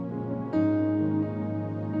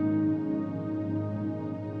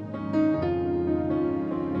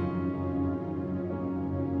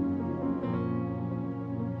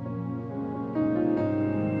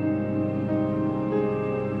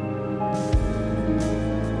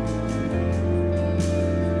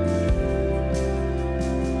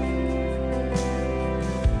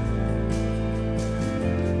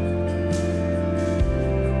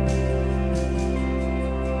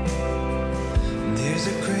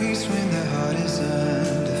grace when the heart is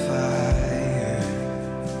under fire.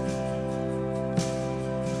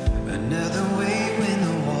 Another way when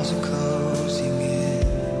the walls are closing in.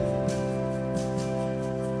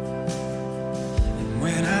 And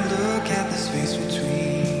when I look at the space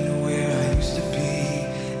between where I used to be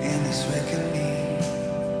and this reckoning,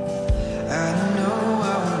 I don't know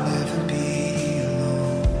I will never be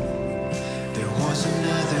alone. There was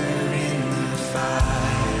another in the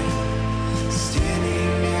fire,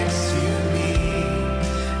 standing next to me.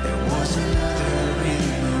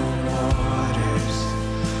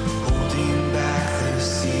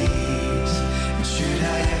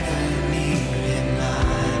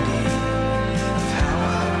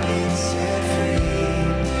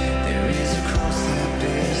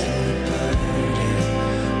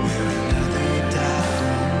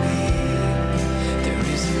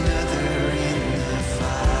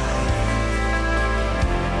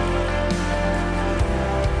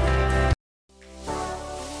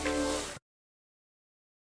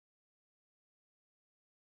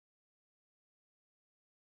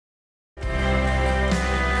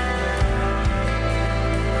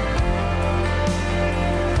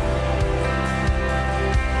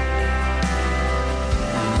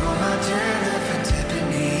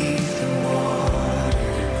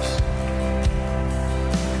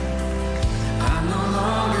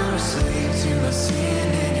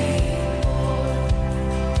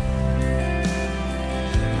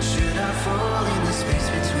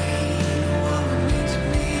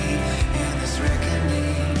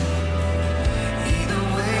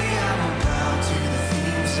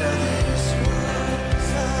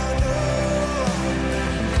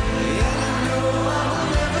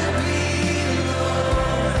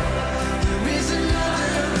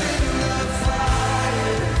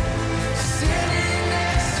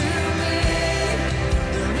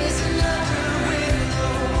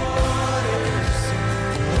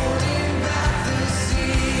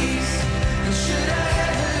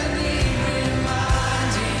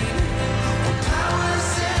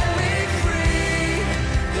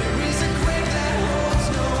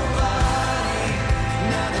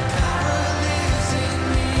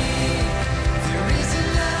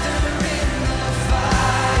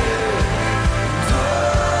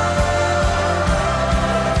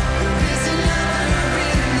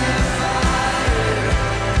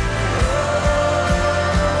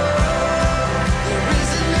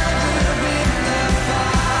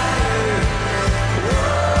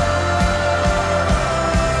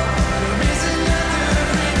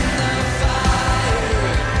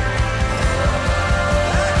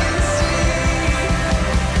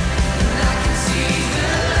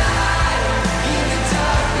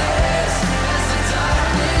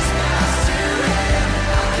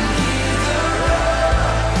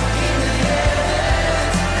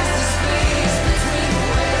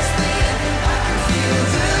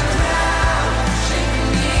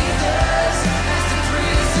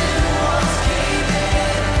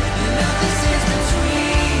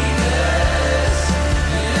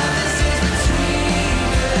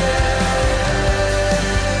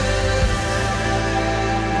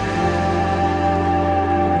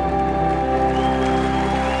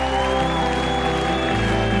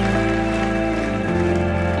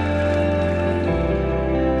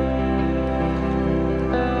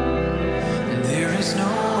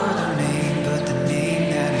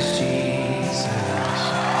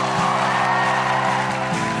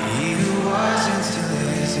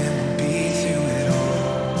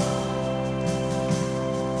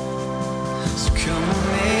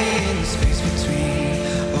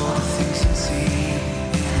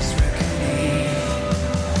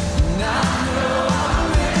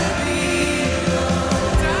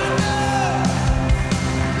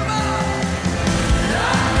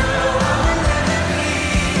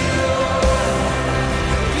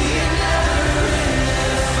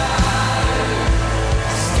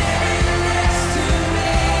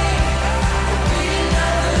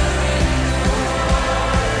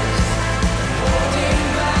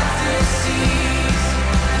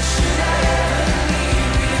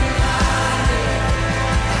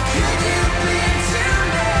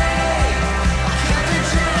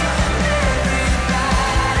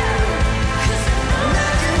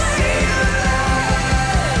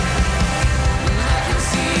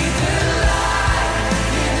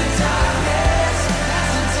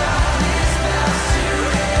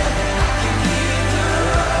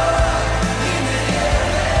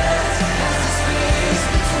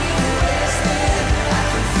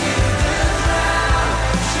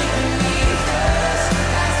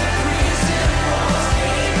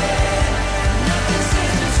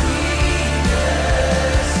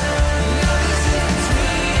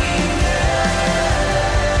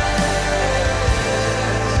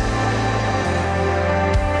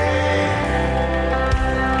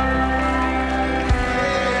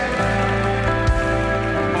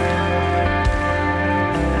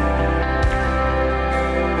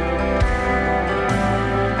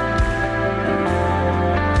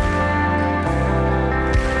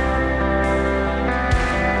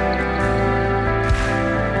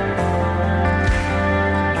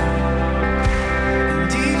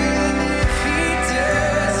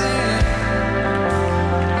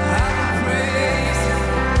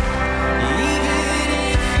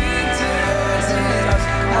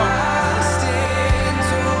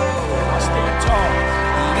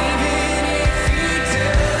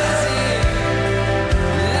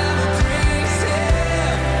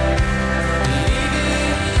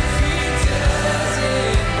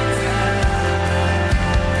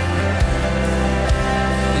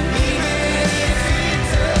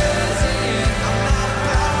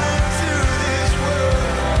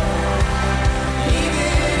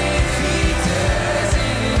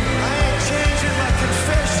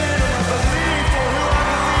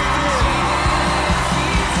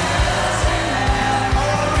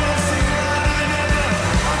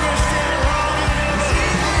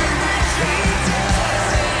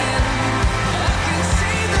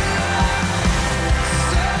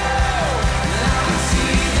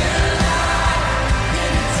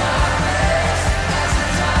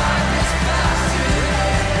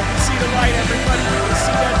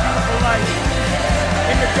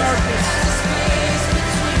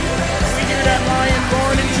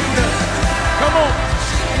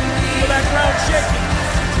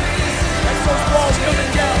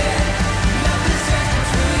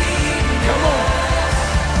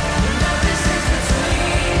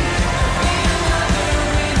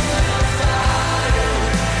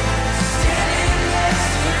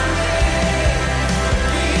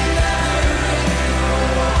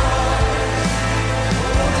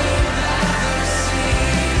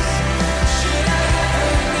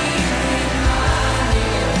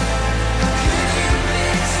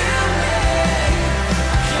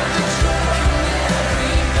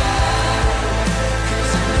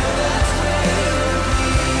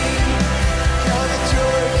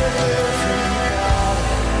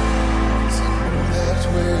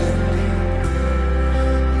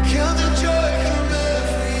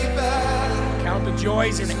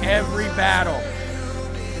 joys in every battle.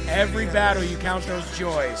 Every battle you count those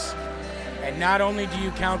joys. And not only do you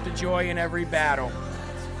count the joy in every battle,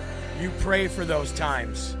 you pray for those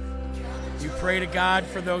times. You pray to God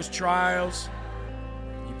for those trials.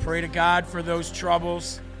 You pray to God for those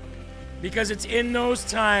troubles. Because it's in those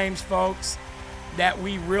times, folks, that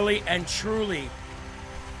we really and truly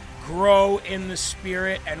grow in the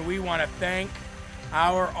Spirit. And we want to thank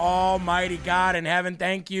our Almighty God in heaven.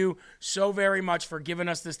 Thank you so very much for giving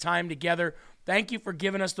us this time together. Thank you for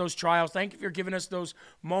giving us those trials. Thank you for giving us those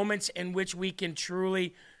moments in which we can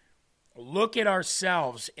truly look at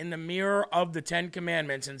ourselves in the mirror of the Ten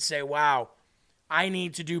Commandments and say, wow, I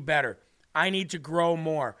need to do better. I need to grow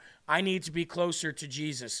more. I need to be closer to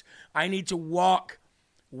Jesus. I need to walk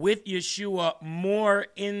with Yeshua more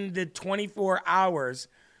in the 24 hours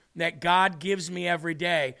that God gives me every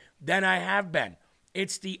day than I have been.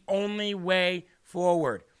 It's the only way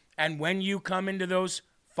forward. And when you come into those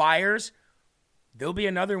fires, there'll be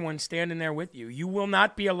another one standing there with you. You will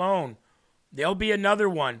not be alone. There'll be another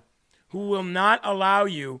one who will not allow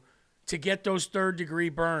you to get those third-degree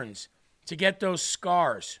burns, to get those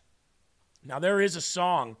scars. Now, there is a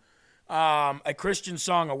song, a Christian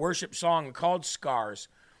song, a worship song called Scars.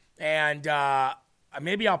 And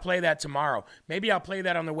maybe I'll play that tomorrow. Maybe I'll play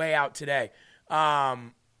that on the way out today.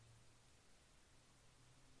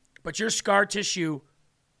 But your scar tissue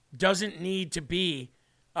doesn't need to be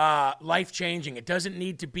life-changing. It doesn't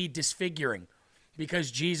need to be disfiguring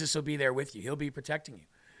because Jesus will be there with you. He'll be protecting you.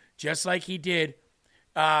 Just like he did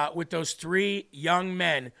with those 3 young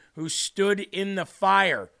men who stood in the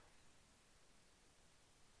fire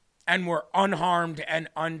and were unharmed and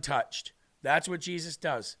untouched. That's what Jesus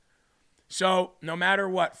does. So no matter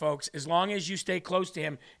what, folks, as long as you stay close to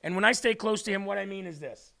him, and when I stay close to him, what I mean is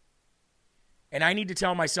this. And I need to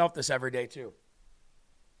tell myself this every day too.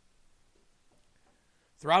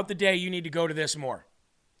 Throughout the day, you need to go to this more.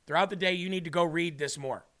 Throughout the day, you need to go read this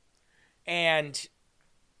more. And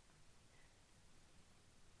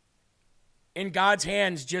in God's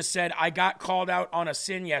hands just said, I got called out on a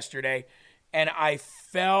sin yesterday, and I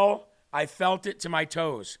felt it to my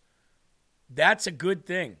toes. That's a good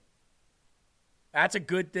thing. That's a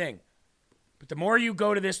good thing. But the more you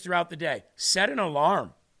go to this throughout the day, set an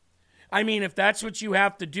alarm. I mean, if that's what you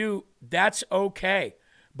have to do, that's okay.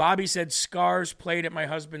 Bobby said, Scars played at my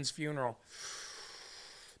husband's funeral.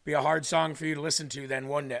 Be a hard song for you to listen to then,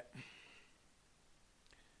 wouldn't it?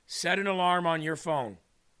 Set an alarm on your phone.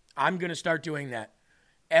 I'm going to start doing that.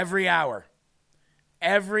 Every hour,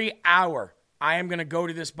 I am going to go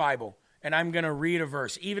to this Bible and I'm going to read a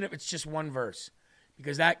verse, even if it's just one verse,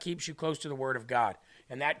 because that keeps you close to the Word of God.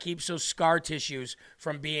 And that keeps those scar tissues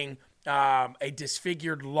from being a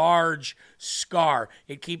disfigured large scar.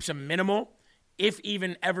 It keeps them minimal, if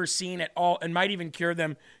even ever seen at all, and might even cure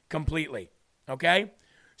them completely. Okay?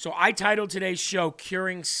 So I titled today's show,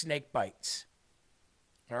 Curing Snake Bites.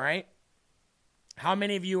 All right? How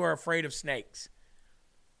many of you are afraid of snakes?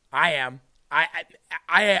 I am. I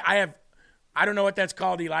have, I don't know what that's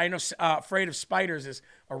called, Eli. I know afraid of spiders is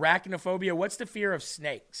arachnophobia. What's the fear of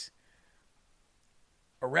snakes?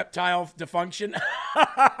 A reptile dysfunction?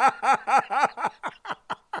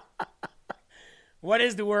 What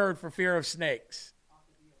is the word for fear of snakes?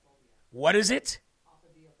 What is it?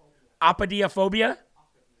 Apodiophobia?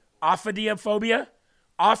 Ophidiophobia?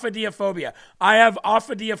 Ophidiophobia. I have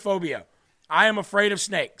ophidiophobia. I am afraid of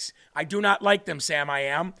snakes. I do not like them, Sam, I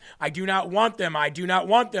am. I do not want them. I do not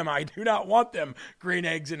want them. I do not want them, green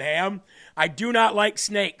eggs and ham. I do not like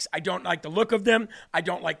snakes. I don't like the look of them. I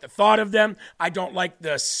don't like the thought of them. I don't like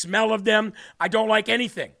the smell of them. I don't like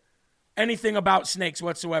anything about snakes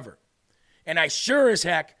whatsoever. And I sure as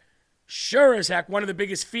heck, one of the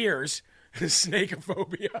biggest fears is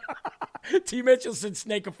snakeophobia. T. Mitchell said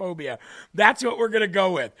snakeophobia. That's what we're going to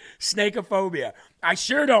go with, snakeophobia. I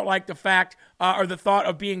sure don't like the fact or the thought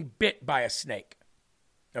of being bit by a snake.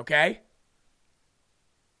 Okay?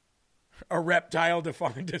 A reptile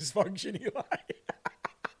dysfunction, Eli.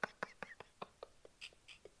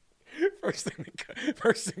 First thing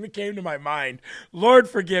that came to my mind. Lord,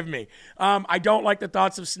 forgive me. I don't like the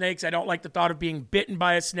thoughts of snakes. I don't like the thought of being bitten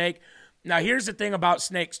by a snake. Now, here's the thing about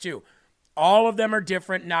snakes, too. All of them are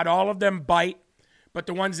different. Not all of them bite. But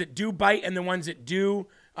the ones that do bite and the ones that do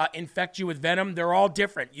infect you with venom, they're all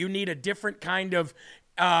different. You need a different kind of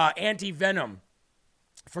anti-venom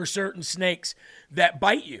for certain snakes that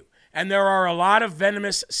bite you. And there are a lot of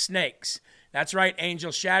venomous snakes. That's right,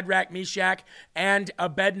 Angel, Shadrach, Meshach, and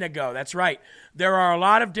Abednego. That's right. There are a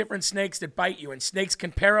lot of different snakes that bite you, and snakes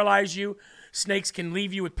can paralyze you. Snakes can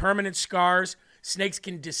leave you with permanent scars. Snakes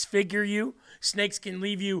can disfigure you. Snakes can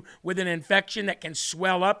leave you with an infection that can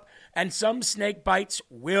swell up. And some snake bites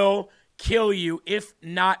will kill you if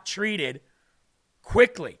not treated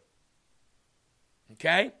quickly.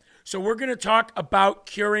 Okay? So we're going to talk about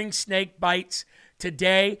curing snake bites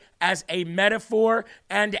today as a metaphor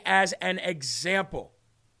and as an example.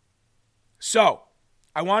 So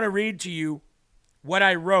I want to read to you what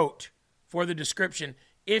I wrote for the description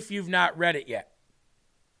if you've not read it yet.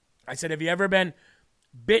 I said, have you ever been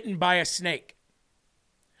bitten by a snake?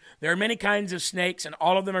 There are many kinds of snakes, and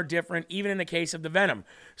all of them are different, even in the case of the venom.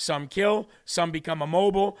 Some kill, some become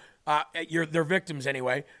immobile. They're victims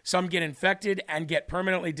anyway. Some get infected and get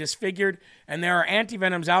permanently disfigured, and there are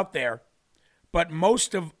anti-venoms out there, but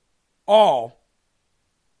most all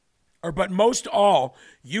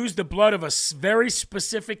use the blood of a very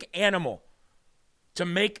specific animal to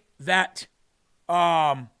make that,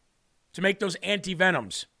 to make those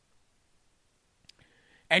anti-venoms.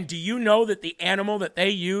 And do you know that the animal that they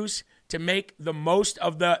use to make the most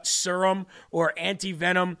of the serum or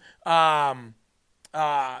anti-venom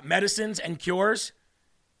medicines and cures,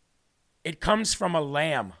 it comes from a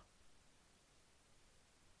lamb?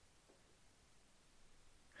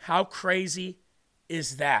 How crazy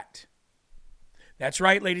is that? That's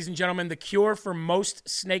right, ladies and gentlemen, the cure for most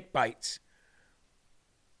snake bites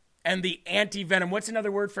and the anti-venom. What's another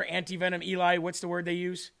word for anti-venom, Eli? What's the word they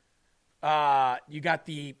use? You got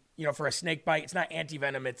the, for a snake bite, it's not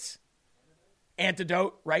anti-venom, it's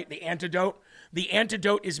antidote, right? The antidote. The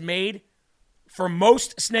antidote is made for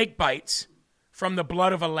most snake bites from the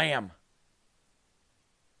blood of a lamb.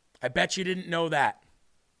 I bet you didn't know that.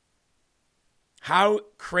 How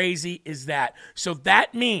crazy is that? So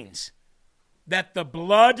that means that the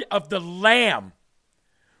blood of the lamb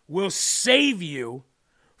will save you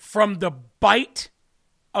from the bite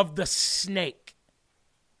of the snake.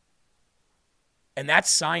 And that's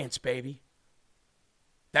science, baby.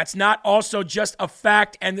 That's not also just a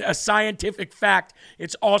fact and a scientific fact.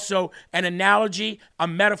 It's also an analogy, a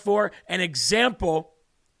metaphor, an example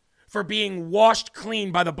for being washed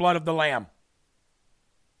clean by the blood of the lamb.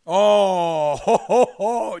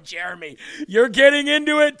 Oh, Jeremy, you're getting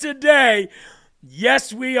into it today.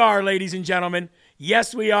 Yes, we are, ladies and gentlemen.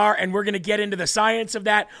 Yes, we are, and we're going to get into the science of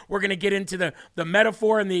that. We're going to get into the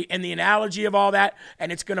metaphor and the analogy of all that,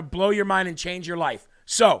 and it's going to blow your mind and change your life.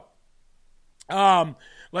 So,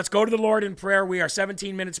 let's go to the Lord in prayer. We are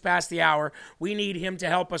 17 minutes past the hour. We need him to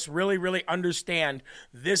help us really, really understand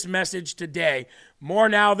this message today. More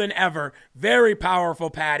now than ever. Very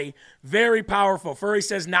powerful, Patty. Very powerful. Furry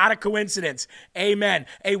says, not a coincidence. Amen.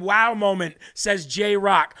 A wow moment, says J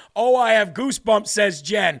Rock. Oh, I have goosebumps, says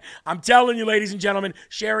Jen. I'm telling you, ladies and gentlemen.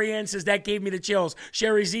 Sherry Ann says, that gave me the chills.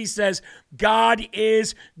 Sherry Z says, God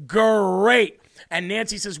is great. And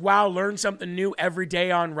Nancy says, wow, learn something new every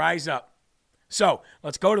day on Rise Up. So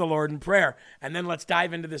let's go to the Lord in prayer, and then let's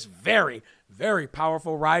dive into this very, very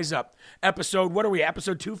powerful Rise Up episode. What are we?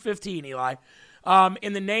 Episode 215, Eli.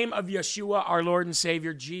 In the name of Yeshua, our Lord and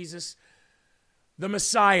Savior, Jesus, the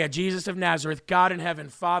Messiah, Jesus of Nazareth, God in heaven,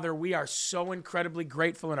 Father, we are so incredibly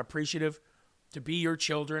grateful and appreciative to be your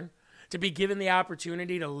children, to be given the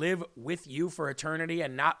opportunity to live with you for eternity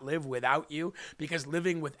and not live without you, because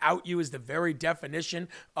living without you is the very definition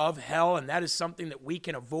of hell, and that is something that we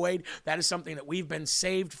can avoid. That is something that we've been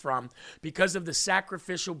saved from because of the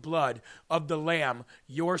sacrificial blood of the Lamb,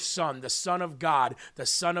 your Son, the Son of God, the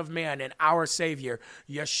Son of Man, and our Savior,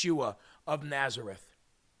 Yeshua of Nazareth.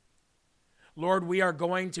 Lord, we are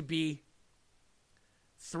going to be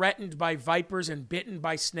threatened by vipers and bitten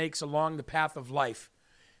by snakes along the path of life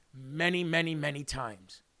many, many, many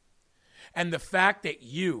times. And the fact that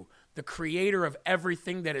you, the creator of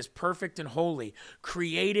everything that is perfect and holy,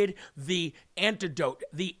 created the antidote,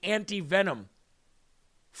 the anti-venom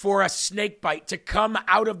for a snake bite to come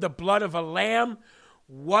out of the blood of a lamb,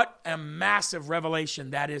 what a massive revelation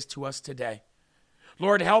that is to us today.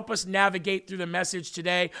 Lord, help us navigate through the message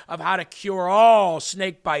today of how to cure all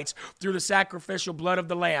snake bites through the sacrificial blood of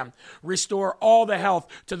the Lamb. Restore all the health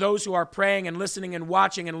to those who are praying and listening and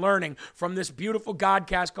watching and learning from this beautiful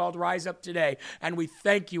Godcast called Rise Up Today. And we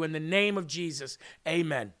thank you in the name of Jesus.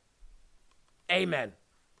 Amen. Amen.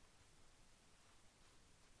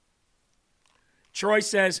 Troy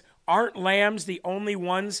says, aren't lambs the only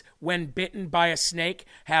ones when bitten by a snake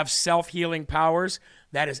have self-healing powers?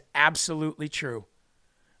 That is absolutely true.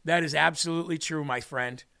 That is absolutely true, my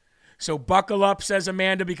friend. So buckle up, says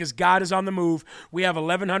Amanda, because God is on the move. We have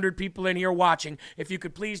 1,100 people in here watching. If you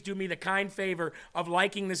could please do me the kind favor of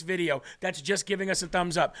liking this video, that's just giving us a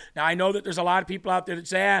thumbs up. Now, I know that there's a lot of people out there that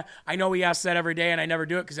say, I know he asks that every day and I never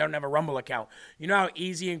do it because I don't have a Rumble account. You know how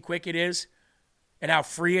easy and quick it is and how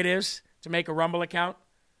free it is to make a Rumble account?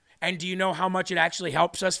 And do you know how much it actually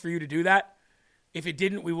helps us for you to do that? If it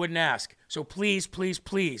didn't, we wouldn't ask. So please, please,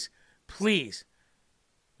 please, please,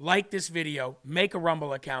 like this video, make a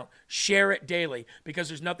Rumble account, share it daily, because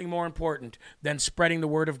there's nothing more important than spreading the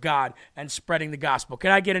word of God and spreading the gospel.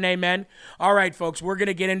 Can I get an amen? All right, folks, we're going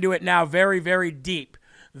to get into it now very, very deep.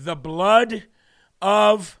 The blood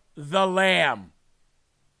of the Lamb.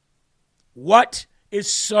 What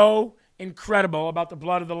is so incredible about the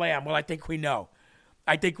blood of the Lamb? Well, I think we know.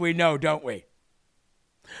 I think we know, don't we?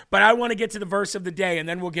 But I want to get to the verse of the day, and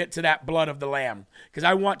then we'll get to that blood of the Lamb, because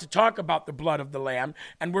I want to talk about the blood of the Lamb,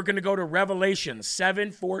 and we're going to go to Revelation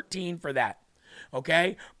 7:14 for that,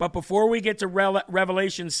 okay? But before we get to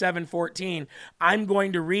Revelation 7:14, I'm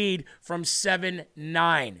going to read from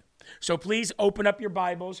 7:9. So please open up your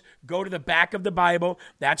Bibles, go to the back of the Bible.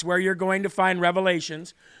 That's where you're going to find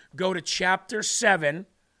Revelations. Go to chapter 7,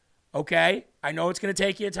 okay? I know it's going to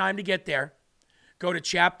take you time to get there. Go to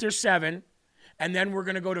chapter 7. And then we're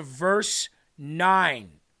going to go to verse 9,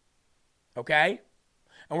 okay?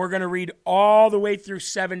 And we're going to read all the way through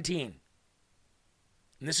 17.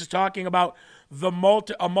 And this is talking about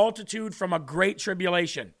a multitude from a great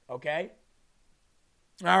tribulation, okay?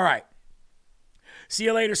 All right. See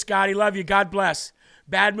you later, Scotty. Love you. God bless.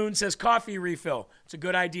 Bad Moon says coffee refill. It's a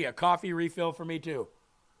good idea. Coffee refill for me too.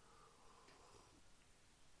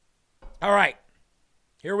 All right.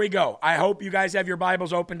 Here we go. I hope you guys have your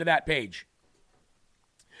Bibles open to that page.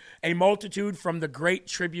 A multitude from the great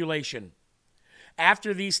tribulation.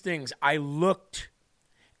 After these things I looked,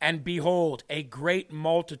 and behold, a great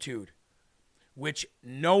multitude, which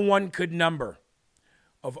no one could number,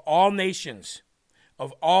 of all nations,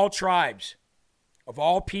 of all tribes, of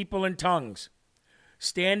all people and tongues,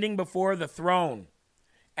 standing before the throne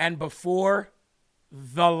and before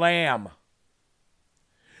the Lamb,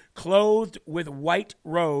 clothed with white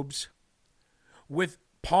robes, with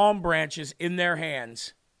palm branches in their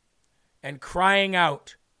hands, and crying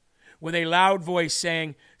out with a loud voice,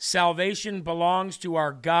 saying, Salvation belongs to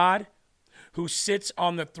our God who sits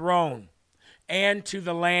on the throne and to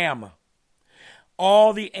the Lamb.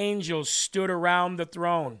 All the angels stood around the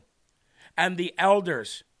throne, and the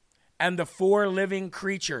elders and the 4 living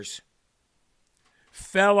creatures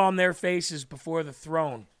fell on their faces before the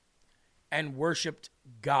throne and worshiped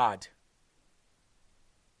God,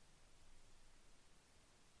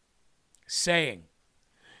 saying,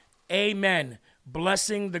 Amen,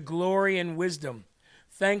 blessing, the glory and wisdom,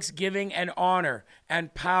 thanksgiving and honor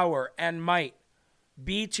and power and might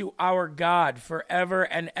be to our God forever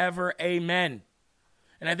and ever. Amen.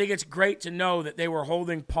 And I think it's great to know that they were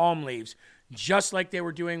holding palm leaves, just like they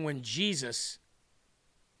were doing when Jesus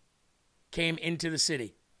came into the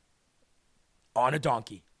city on a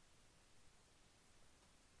donkey.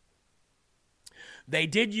 They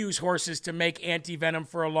did use horses to make anti-venom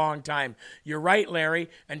for a long time. You're right, Larry,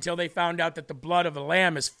 until they found out that the blood of the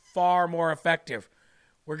Lamb is far more effective.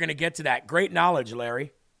 We're going to get to that. Great knowledge,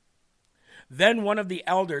 Larry. Then one of the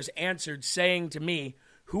elders answered, saying to me,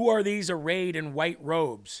 Who are these arrayed in white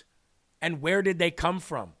robes, and where did they come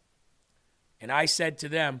from? And I said to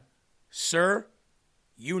them, Sir,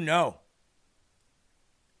 you know.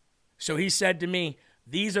 So he said to me,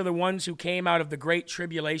 These are the ones who came out of the great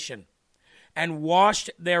tribulation, and washed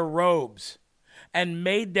their robes, and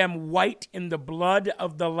made them white in the blood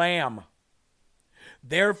of the Lamb.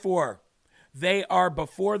 Therefore, they are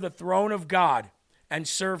before the throne of God, and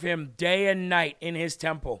serve him day and night in his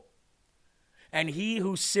temple. And he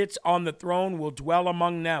who sits on the throne will dwell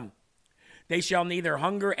among them. They shall neither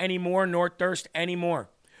hunger any more, nor thirst any more.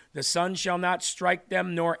 The sun shall not strike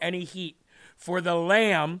them, nor any heat. For the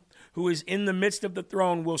Lamb who is in the midst of the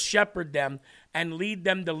throne will shepherd them and lead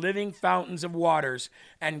them to living fountains of waters,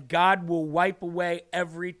 and God will wipe away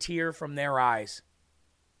every tear from their eyes.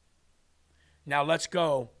 Now let's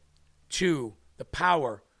go to the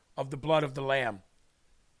power of the blood of the Lamb.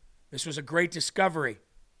 This was a great discovery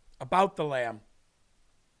about the Lamb.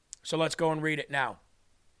 So let's go and read it now.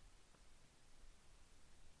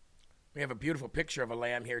 We have a beautiful picture of a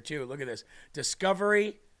lamb here too. Look at this.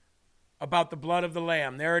 Discovery about the blood of the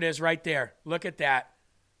Lamb. There it is right there. Look at that.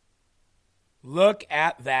 Look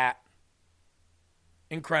at that.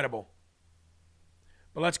 Incredible.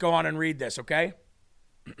 But let's go on and read this, okay?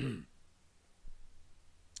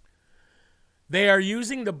 They are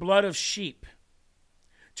using the blood of sheep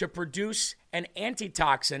to produce an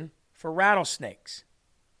antitoxin for rattlesnakes.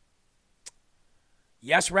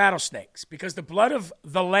 Yes, rattlesnakes, because the blood of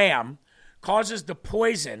the Lamb causes the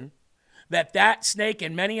poison that snake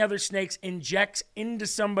and many other snakes injects into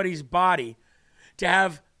somebody's body to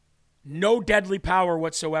have no deadly power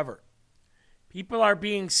whatsoever. People are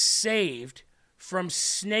being saved from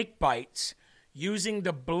snake bites using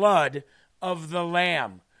the blood of the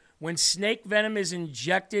lamb. When snake venom is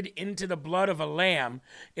injected into the blood of a lamb,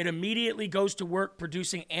 it immediately goes to work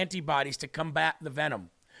producing antibodies to combat the venom.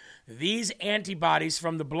 These antibodies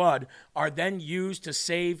from the blood are then used to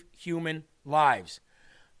save human lives.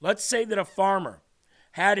 Let's say that a farmer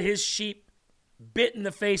had his sheep bit in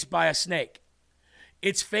the face by a snake.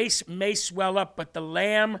 Its face may swell up, but the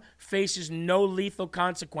lamb faces no lethal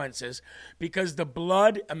consequences because the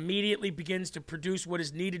blood immediately begins to produce what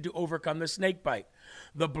is needed to overcome the snake bite.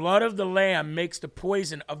 The blood of the lamb makes the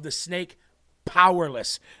poison of the snake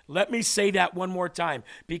powerless. Let me say that one more time,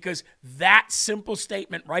 because that simple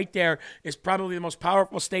statement right there is probably the most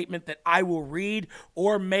powerful statement that I will read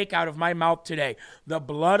or make out of my mouth today. The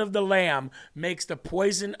blood of the lamb makes the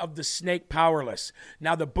poison of the snake powerless.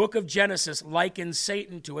 Now, the book of Genesis likens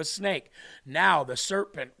Satan to a snake. Now, the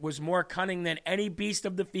serpent was more cunning than any beast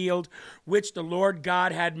of the field which the Lord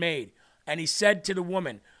God had made. And he said to the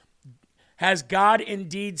woman, has God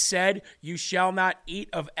indeed said, you shall not eat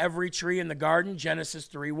of every tree in the garden? Genesis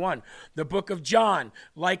 3:1. The book of John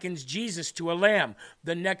likens Jesus to a lamb.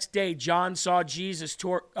 The next day, John saw Jesus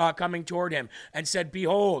coming toward him and said,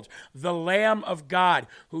 behold, the Lamb of God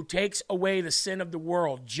who takes away the sin of the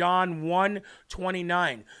world. John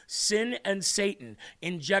 1:29. Sin and Satan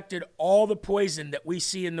injected all the poison that we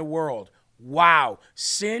see in the world. Wow.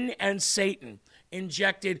 Sin and Satan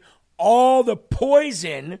injected all the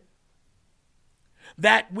poison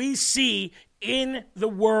that we see in the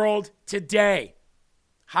world today.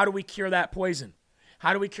 How do we cure that poison?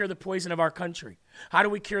 How do we cure the poison of our country? How do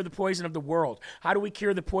we cure the poison of the world? How do we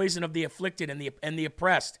cure the poison of the afflicted and the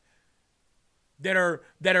oppressed that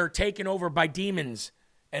are taken over by demons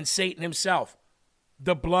and Satan himself?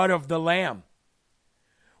 The blood of the Lamb.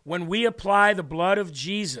 When we apply the blood of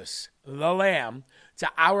Jesus, the Lamb, to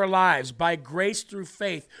our lives by grace through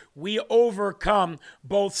faith, we overcome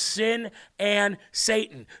both sin and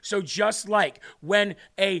Satan. So just like when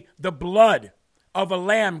the blood of a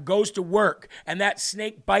lamb goes to work and that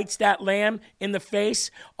snake bites that lamb in the face,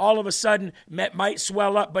 all of a sudden it might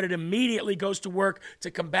swell up, but it immediately goes to work to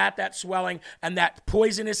combat that swelling, and that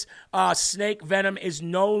poisonous snake venom is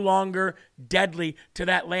no longer deadly to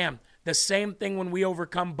that lamb. The same thing when we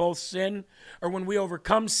overcome both sin, or when we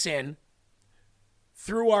overcome sin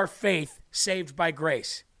through our faith, saved by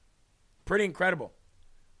grace. Pretty incredible.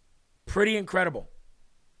 Pretty incredible.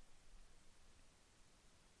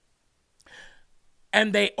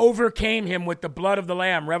 And they overcame him with the blood of the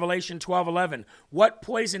Lamb, Revelation 12:11. What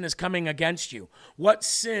poison is coming against you? What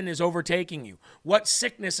sin is overtaking you? What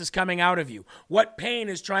sickness is coming out of you? What pain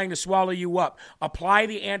is trying to swallow you up? Apply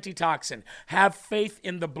the antitoxin. Have faith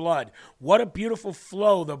in the blood. What a beautiful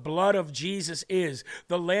flow the blood of Jesus is,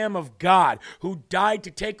 the Lamb of God, who died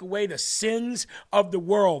to take away the sins of the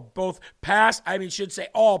world, both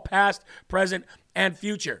all past, present, and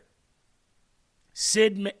future.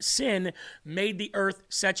 Sin made the earth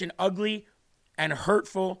such an ugly and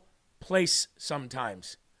hurtful place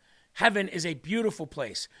sometimes. Heaven is a beautiful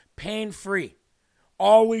place, pain-free,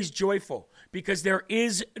 always joyful, because there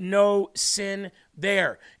is no sin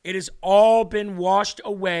there. It has all been washed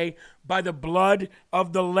away by the blood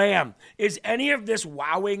of the Lamb. Is any of this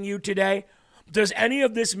wowing you today? Does any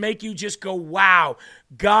of this make you just go, wow,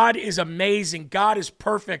 God is amazing, God is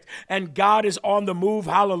perfect, and God is on the move,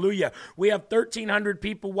 hallelujah. We have 1,300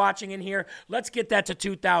 people watching in here. Let's get that to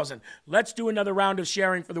 2,000. Let's do another round of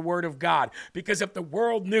sharing for the word of God, because if the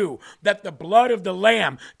world knew that the blood of the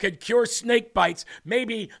Lamb could cure snake bites,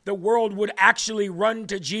 maybe the world would actually run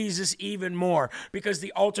to Jesus even more, because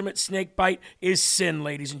the ultimate snake bite is sin,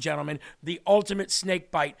 ladies and gentlemen. The ultimate snake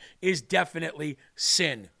bite is definitely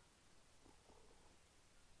sin.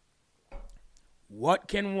 What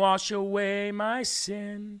can wash away my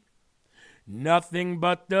sin? Nothing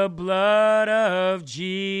but the blood of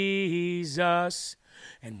Jesus.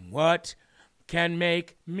 And what can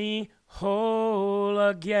make me whole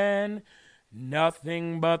again?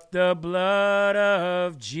 Nothing but the blood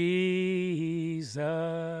of Jesus.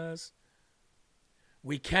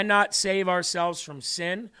 We cannot save ourselves from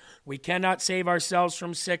sin. We cannot save ourselves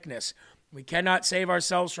from sickness. We cannot save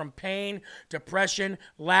ourselves from pain, depression,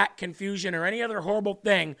 lack, confusion, or any other horrible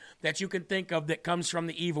thing that you can think of that comes from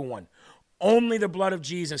the evil one. Only the blood of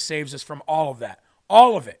Jesus saves us from all of that.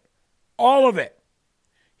 All of it. All of it.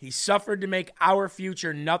 He suffered to make our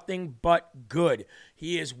future nothing but good.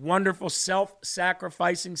 He is wonderful,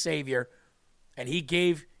 self-sacrificing Savior, and he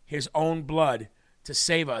gave his own blood to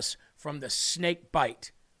save us from the snake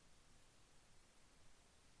bite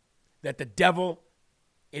that the devil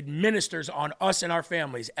administers on us and our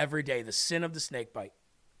families every day, the sin of the snake bite.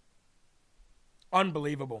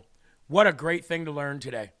 Unbelievable. What a great thing to learn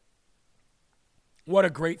today. What a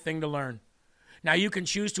great thing to learn. Now you can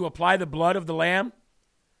choose to apply the blood of the lamb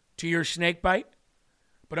to your snake bite,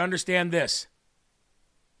 but understand this.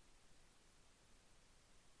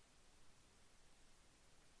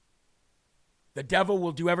 The devil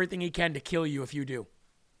will do everything he can to kill you if you do.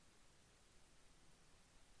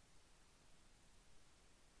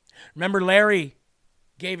 Remember, Larry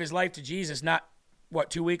gave his life to Jesus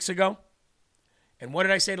 2 weeks ago? And what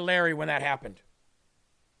did I say to Larry when that happened?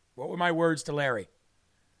 What were my words to Larry?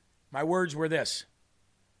 My words were this.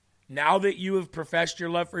 Now that you have professed your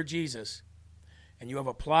love for Jesus and you have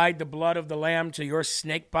applied the blood of the Lamb to your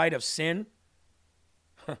snake bite of sin,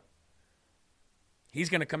 he's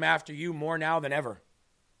going to come after you more now than ever.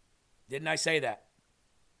 Didn't I say that?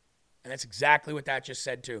 And that's exactly what that just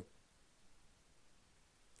said too.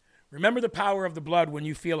 Remember the power of the blood when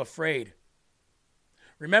you feel afraid.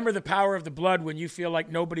 Remember the power of the blood when you feel like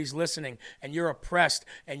nobody's listening and you're oppressed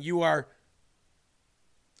and you are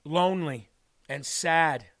lonely and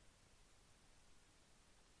sad.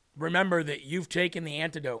 Remember that you've taken the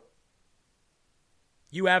antidote.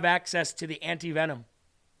 You have access to the anti-venom.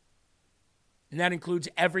 And that includes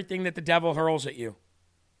everything that the devil hurls at you.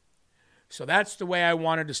 So that's the way I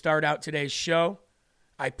wanted to start out today's show.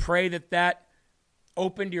 I pray that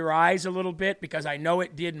opened your eyes a little bit because I know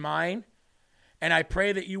it did mine. And I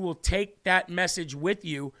pray that you will take that message with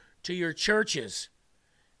you to your churches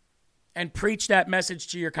and preach that message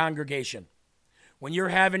to your congregation. When you're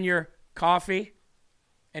having your coffee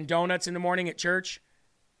and donuts in the morning at church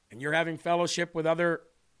and you're having fellowship with other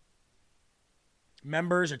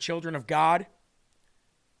members or children of God,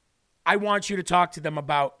 I want you to talk to them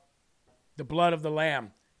about the blood of the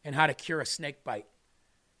Lamb and how to cure a snake bite.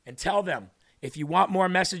 And tell them, if you want more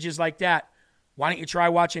messages like that, why don't you try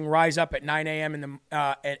watching Rise Up at 9 a.m. in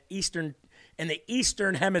the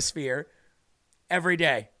Eastern Hemisphere every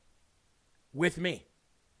day with me?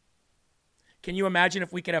 Can you imagine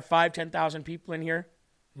if we could have 10,000 people in here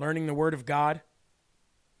learning the Word of God?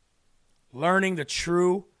 Learning the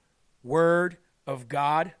true Word of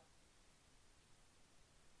God?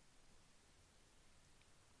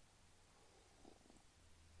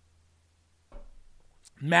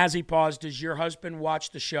 Mazzy Paws, does your husband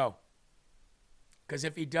watch the show? Because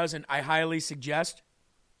if he doesn't, I highly suggest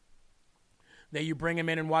that you bring him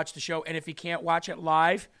in and watch the show. And if he can't watch it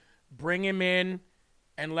live, bring him in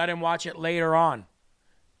and let him watch it later on.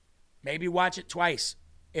 Maybe watch it twice.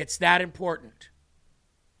 It's that important.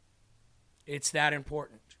 It's that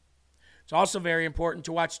important. It's also very important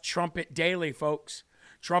to watch Trumpet Daily, folks.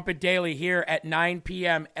 Trumpet Daily here at 9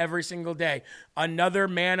 p.m. every single day. Another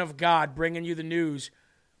man of God bringing you the news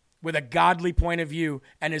with a godly point of view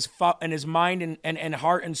and his mind and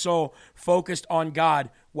heart and soul focused on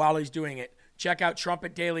God while he's doing it. Check out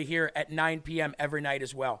Trumpet Daily here at 9 p.m. every night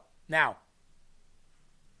as well. Now,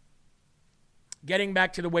 getting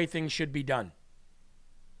back to the way things should be done,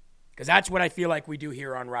 because that's what I feel like we do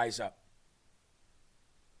here on Rise Up.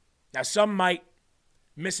 Now, some might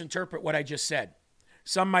misinterpret what I just said.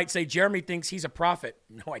 Some might say, Jeremy thinks he's a prophet.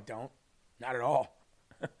 No, I don't. Not at all.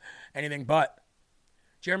 Anything but.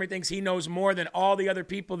 Jeremy thinks he knows more than all the other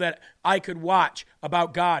people that I could watch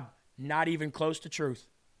about God. Not even close to truth.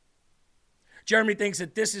 Jeremy thinks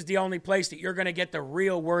that this is the only place that you're going to get the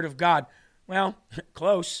real Word of God. Well,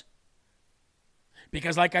 close.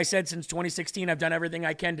 Because like I said, since 2016, I've done everything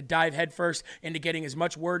I can to dive headfirst into getting as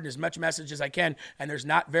much word and as much message as I can. And there's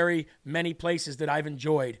not very many places that I've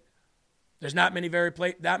enjoyed. There's not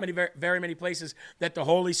very many places that the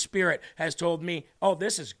Holy Spirit has told me, oh,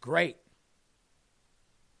 this is great.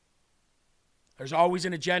 There's always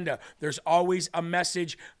an agenda. There's always a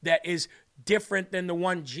message that is different than the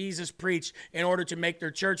one Jesus preached in order to make their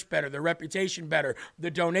church better, their reputation better, the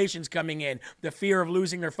donations coming in, the fear of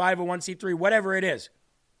losing their 501c3, whatever it is.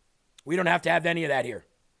 We don't have to have any of that here.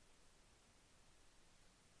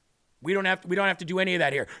 We don't have to do any of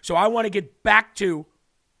that here. So I want to get back to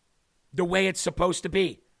the way it's supposed to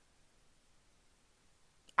be.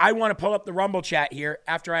 I want to pull up the Rumble chat here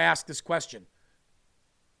after I ask this question.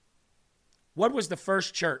 What was the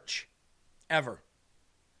first church ever?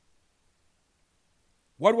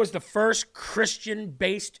 What was the first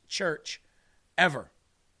Christian-based church ever?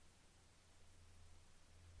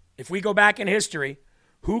 If we go back in history,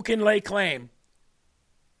 who can lay claim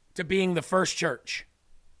to being the first church?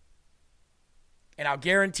 And I'll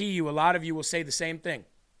guarantee you a lot of you will say the same thing.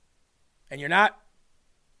 And you're not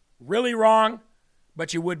really wrong,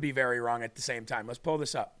 but you would be very wrong at the same time. Let's pull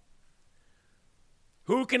this up.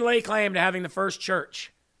 Who can lay claim to having the first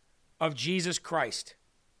church of Jesus Christ.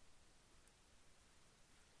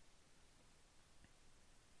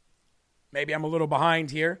 Maybe I'm a little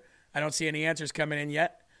behind here. I don't see any answers coming in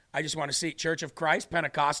yet. I just want to see Church of Christ,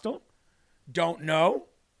 Pentecostal. Don't know.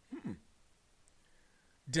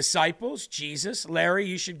 Disciples, Jesus. Larry,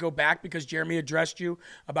 you should go back because Jeremy addressed you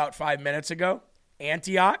about 5 minutes ago.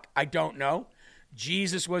 Antioch, I don't know.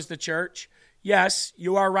 Jesus was the church. Yes,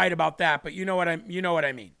 you are right about that, but you know what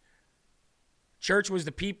I mean. Church was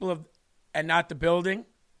the people and not the building,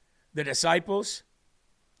 the disciples.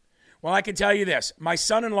 Well, I can tell you this. My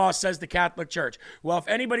son-in-law says the Catholic Church. Well, if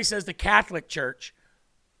anybody says the Catholic Church,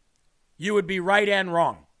 you would be right and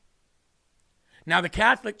wrong. Now, the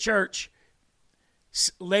Catholic Church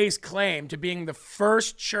lays claim to being the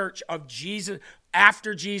first church of Jesus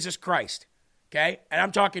after Jesus Christ, okay? And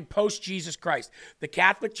I'm talking post-Jesus Christ. The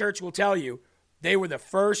Catholic Church will tell you they were the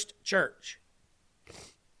first church.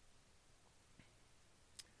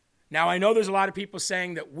 Now, I know there's a lot of people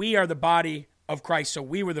saying that we are the body of Christ, so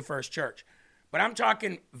we were the first church. But I'm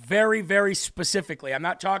talking very, very specifically. I'm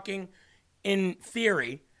not talking in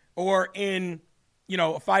theory or in, a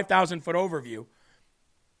 5,000-foot overview.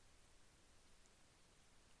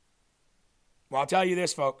 Well, I'll tell you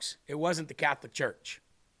this, folks. It wasn't the Catholic Church.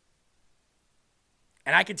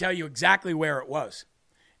 And I can tell you exactly where it was.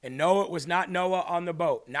 And no, it was not Noah on the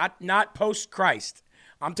boat. Not post-Christ.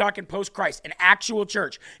 I'm talking post-Christ. An actual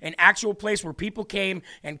church. An actual place where people came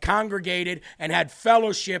and congregated and had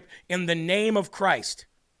fellowship in the name of Christ.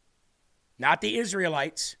 Not the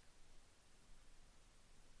Israelites.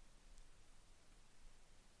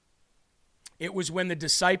 It was when the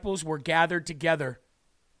disciples were gathered together,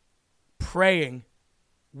 praying,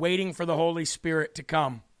 waiting for the Holy Spirit to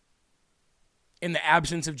come in the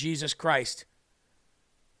absence of Jesus Christ,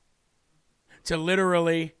 to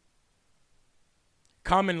literally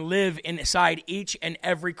come and live inside each and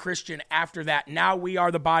every Christian after that. Now we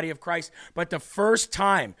are the body of Christ. But the first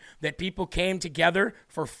time that people came together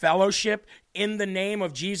for fellowship in the name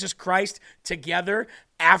of Jesus Christ together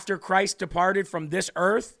after Christ departed from this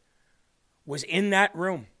earth was in that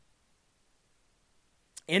room.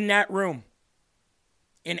 In that room.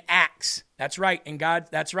 In Acts. That's right, in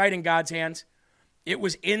God's hands. It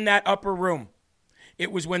was in that upper room.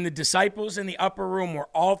 It was when the disciples in the upper room were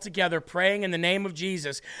all together praying in the name of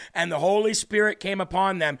Jesus, and the Holy Spirit came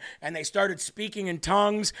upon them, and they started speaking in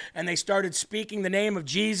tongues, and they started speaking the name of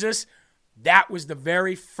Jesus. That was the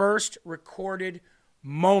very first recorded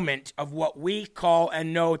moment of what we call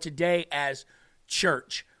and know today as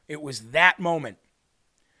church. It was that moment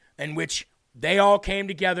in which they all came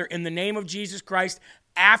together in the name of Jesus Christ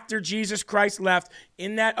after Jesus Christ left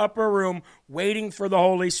in that upper room, waiting for the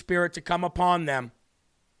Holy Spirit to come upon them.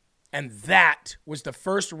 And that was the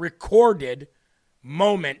first recorded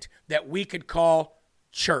moment that we could call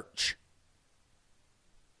church.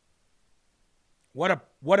 What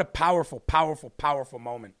a powerful, powerful, powerful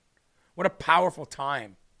moment. What a powerful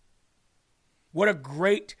time. What a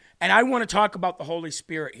great, and I want to talk about the Holy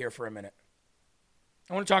Spirit here for a minute.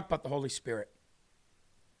 I want to talk about the Holy Spirit.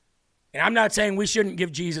 And I'm not saying we shouldn't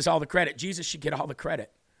give Jesus all the credit. Jesus should get all the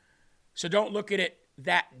credit. So don't look at it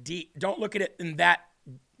that deep. Don't look at it in that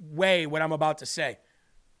way, what I'm about to say.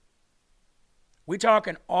 We talk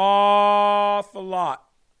an awful lot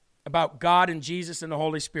about God and Jesus and the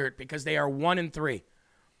Holy Spirit because they are one and three.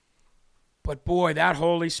 But boy, that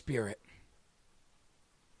Holy Spirit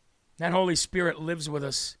lives with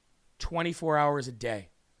us 24 hours a day.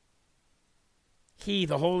 He,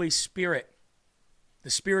 the Holy Spirit, the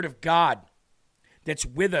Spirit of God that's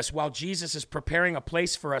with us while Jesus is preparing a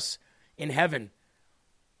place for us in heaven.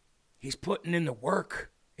 He's putting in the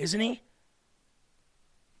work, isn't he?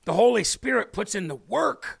 The Holy Spirit puts in the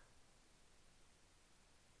work.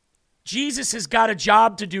 Jesus has got a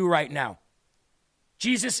job to do right now.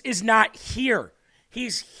 Jesus is not here.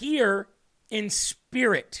 He's here in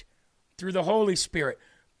spirit through the Holy Spirit.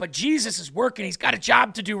 But Jesus is working. He's got a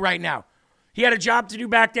job to do right now. He had a job to do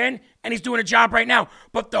back then, and he's doing a job right now.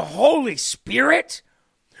 But the Holy Spirit,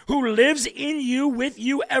 who lives in you, with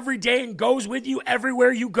you every day, and goes with you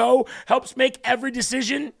everywhere you go, helps make every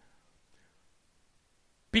decision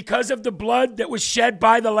because of the blood that was shed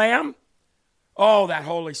by the Lamb. Oh, that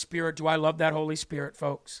Holy Spirit. Do I love that Holy Spirit,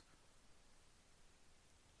 folks?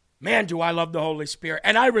 Man, do I love the Holy Spirit.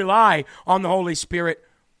 And I rely on the Holy Spirit.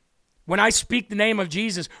 When I speak the name of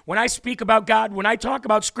Jesus, when I speak about God, when I talk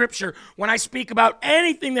about Scripture, when I speak about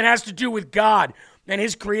anything that has to do with God and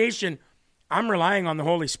His creation, I'm relying on the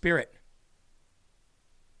Holy Spirit.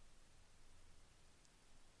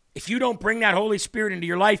 If you don't bring that Holy Spirit into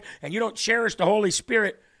your life and you don't cherish the Holy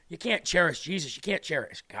Spirit, you can't cherish Jesus. You can't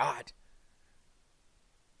cherish God.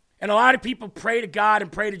 And a lot of people pray to God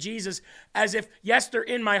and pray to Jesus as if, yes, they're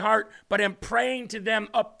in my heart, but I'm praying to them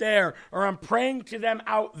up there, or I'm praying to them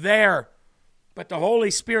out there. But the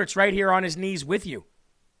Holy Spirit's right here on his knees with you.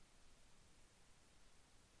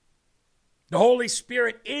 The Holy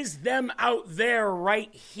Spirit is them out there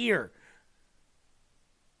right here.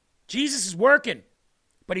 Jesus is working,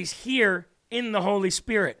 but he's here in the Holy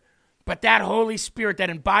Spirit. But that Holy Spirit, that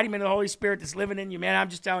embodiment of the Holy Spirit that's living in you, man, I'm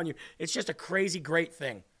just telling you, it's just a crazy great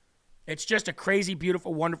thing. It's just a crazy,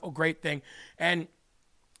 beautiful, wonderful, great thing. And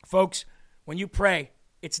folks, when you pray,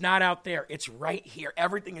 it's not out there. It's right here.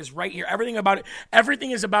 Everything is right here.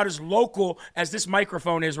 Everything is about as local as this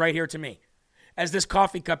microphone is right here to me, as this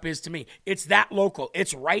coffee cup is to me. It's that local.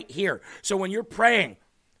 It's right here. So when you're praying,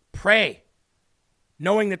 pray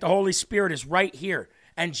knowing that the Holy Spirit is right here,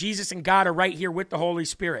 and Jesus and God are right here with the Holy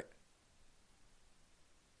Spirit.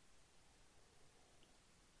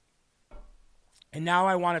 And now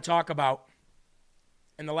I want to talk about,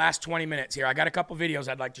 in the last 20 minutes here, I got a couple videos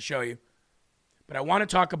I'd like to show you, but I want to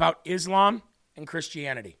talk about Islam and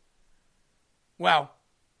Christianity. Well,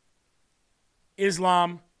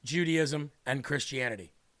 Islam, Judaism, and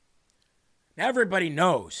Christianity. Now everybody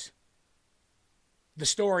knows the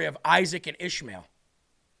story of Isaac and Ishmael,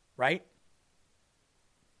 right?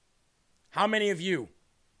 How many of you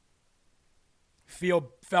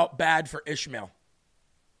felt bad for Ishmael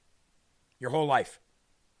your whole life?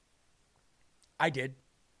 I did.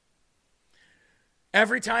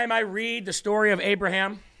 Every time I read the story of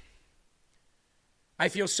Abraham, I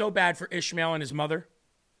feel so bad for Ishmael and his mother.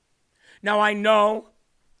 Now, I know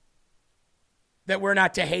that we're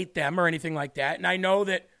not to hate them or anything like that, and I know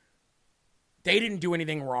that they didn't do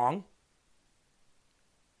anything wrong.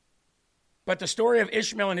 But the story of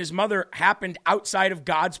Ishmael and his mother happened outside of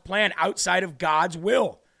God's plan, outside of God's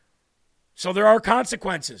will. So there are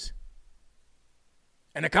consequences.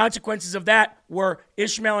 And the consequences of that were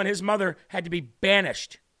Ishmael and his mother had to be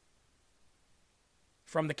banished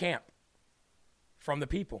from the camp, from the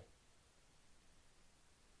people.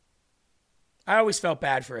 I always felt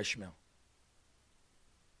bad for Ishmael.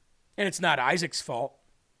 And it's not Isaac's fault.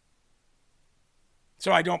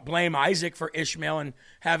 So I don't blame Isaac for Ishmael and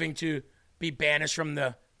having to be banished from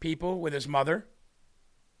the people with his mother.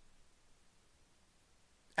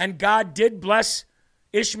 And God did bless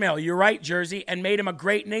Ishmael, you're right, Jersey, and made him a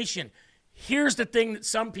great nation. Here's the thing that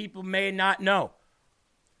some people may not know.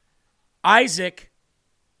 Isaac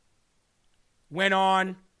went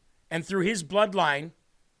on, and through his bloodline,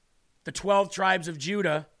 the 12 tribes of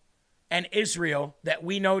Judah and Israel that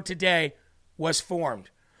we know today was formed.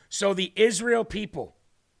 So the Israel people,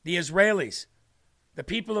 the Israelis, the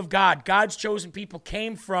people of God, God's chosen people,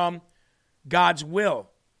 came from God's will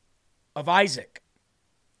of Isaac.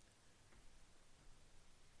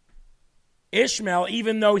 Ishmael,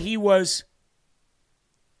 even though he was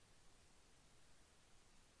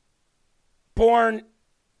born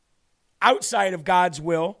outside of God's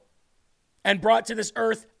will and brought to this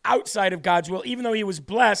earth outside of God's will, even though he was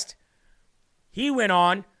blessed, he went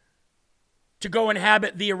on to go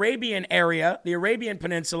inhabit the Arabian area, the Arabian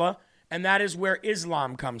Peninsula, and that is where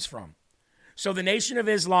Islam comes from. So the nation of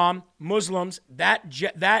Islam, Muslims,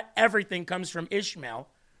 that everything comes from Ishmael.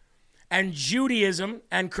 And Judaism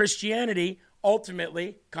and Christianity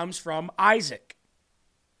ultimately comes from Isaac.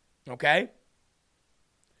 Okay?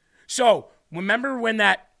 So, remember when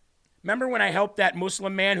I helped that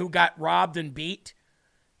Muslim man who got robbed and beat?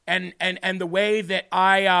 And the way that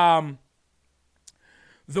I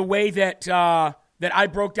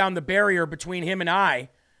broke down the barrier between him and I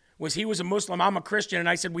was he was a Muslim, I'm a Christian, and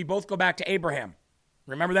I said we both go back to Abraham.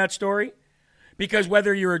 Remember that story? Because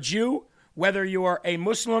whether you're a Jew, whether you are a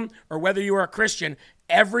Muslim or whether you are a Christian,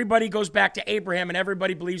 everybody goes back to Abraham and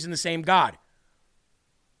everybody believes in the same God.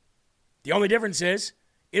 The only difference is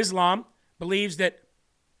Islam believes that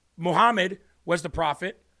Muhammad was the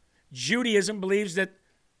prophet. Judaism believes that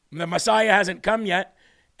the Messiah hasn't come yet.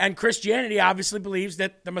 And Christianity obviously believes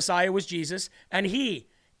that the Messiah was Jesus and he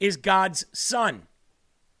is God's son.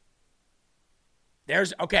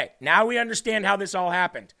 Okay, now we understand how this all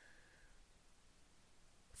happened.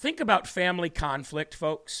 Think about family conflict,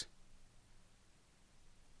 folks.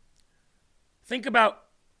 Think about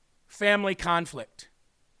family conflict.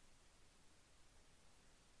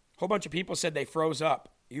 A whole bunch of people said they froze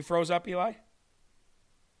up. You froze up, Eli?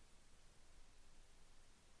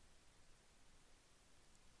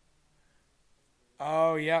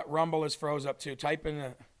 Oh, yeah, Rumble is froze up too. Type in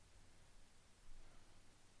the...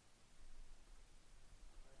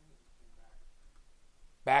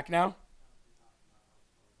 Back now?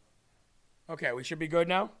 Okay, we should be good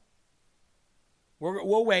now.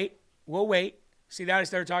 We'll wait. See that? I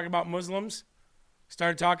started talking about Muslims,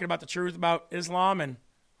 started talking about the truth about Islam, and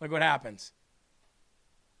look what happens.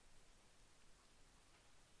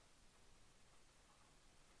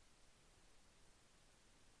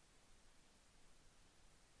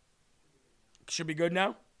 Should be good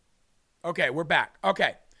now? Okay, we're back.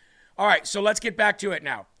 Okay. All right, so let's get back to it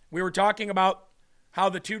now. We were talking about how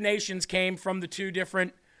the two nations came from the two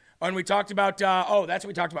different, and we talked about, that's what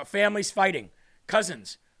we talked about, families fighting,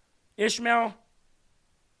 cousins. Ishmael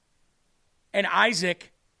and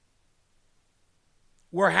Isaac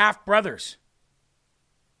were half brothers.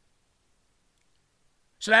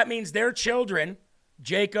 So that means their children,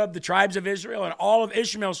 Jacob, the tribes of Israel, and all of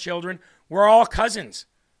Ishmael's children were all cousins.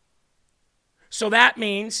 So that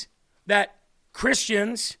means that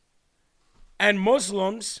Christians and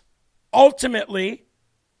Muslims ultimately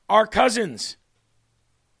are cousins.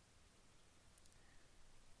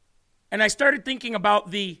 And I started thinking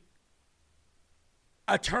about the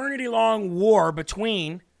eternity-long war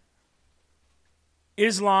between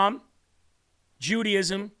Islam,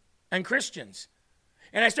 Judaism, and Christians.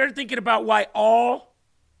 And I started thinking about why all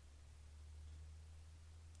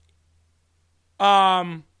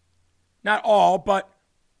not all, but,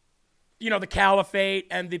 the caliphate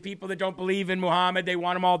and the people that don't believe in Muhammad, they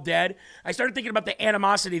want them all dead. I started thinking about the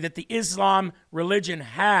animosity that the Islam religion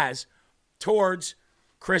has towards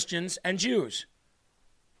Christians and Jews.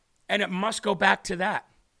 And it must go back to that.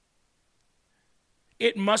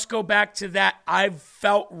 It must go back to that. I've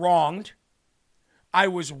felt wronged. I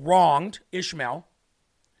was wronged, Ishmael.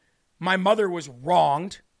 My mother was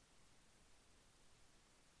wronged.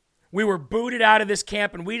 We were booted out of this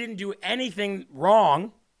camp and we didn't do anything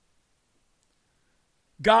wrong.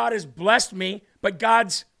 God has blessed me, but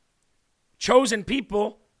God's chosen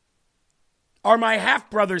people are my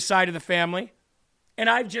half-brother's side of the family, and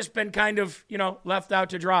I've just been kind of, left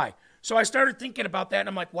out to dry. So I started thinking about that, and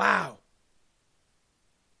I'm like, wow.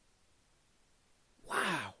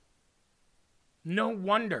 No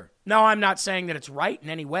wonder. Now, I'm not saying that it's right in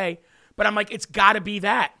any way, but I'm like, it's got to be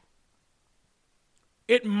that.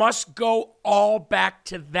 It must go all back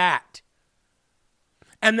to that.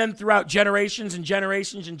 And then throughout generations and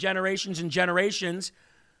generations and generations and generations,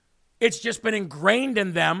 it's just been ingrained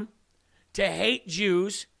in them to hate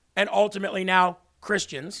Jews and ultimately now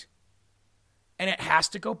Christians. And it has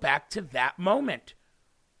to go back to that moment.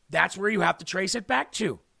 That's where you have to trace it back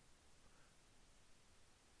to.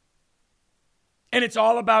 And it's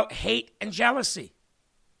all about hate and jealousy.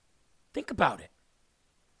 Think about it.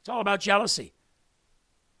 It's all about jealousy.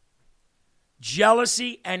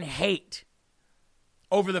 Jealousy and hate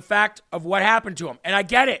over the fact of what happened to him. And I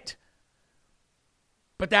get it.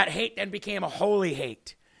 But that hate then became a holy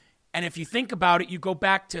hate. And if you think about it, you go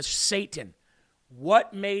back to Satan.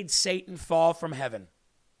 What made Satan fall from heaven?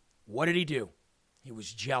 What did he do? He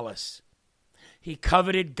was jealous. He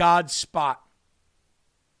coveted God's spot.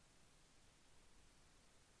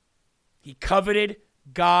 He coveted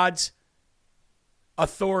God's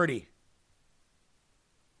authority.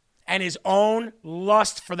 And his own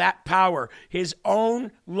lust for that power, his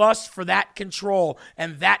own lust for that control,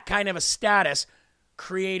 and that kind of a status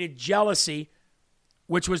created jealousy,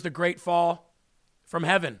 which was the great fall from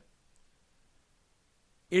heaven.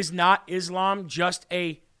 Is not Islam just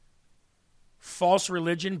a false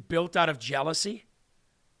religion built out of jealousy,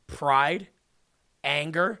 pride,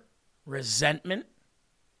 anger, resentment?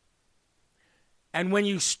 And when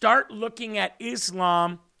you start looking at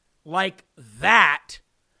Islam like that,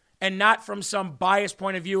 and not from some biased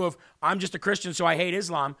point of view of, I'm just a Christian, so I hate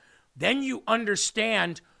Islam, then you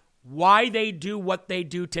understand why they do what they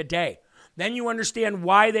do today. Then you understand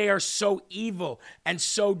why they are so evil and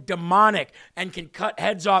so demonic and can cut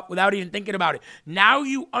heads off without even thinking about it. Now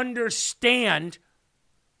you understand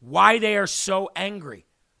why they are so angry.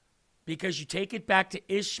 Because you take it back to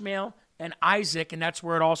Ishmael and Isaac, and that's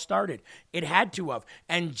where it all started. It had to have.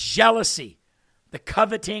 And jealousy. The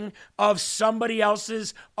coveting of somebody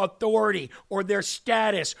else's authority or their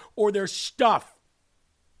status or their stuff.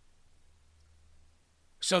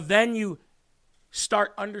 So then you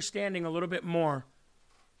start understanding a little bit more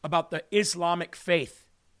about the Islamic faith.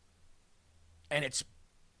 And it's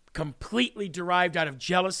completely derived out of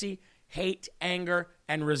jealousy, hate, anger,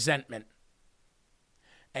 and resentment.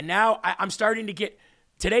 And now I'm starting to get...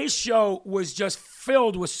 Today's show was just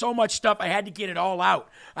filled with so much stuff. I had to get it all out.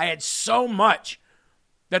 I had so much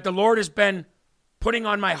that the Lord has been putting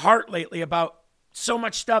on my heart lately about so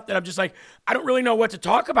much stuff that I'm just like, I don't really know what to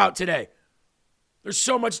talk about today. There's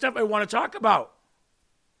so much stuff I want to talk about.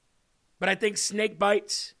 But I think snake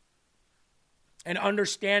bites and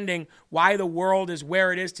understanding why the world is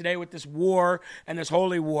where it is today with this war and this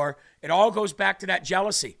holy war, it all goes back to that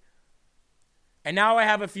jealousy. And now I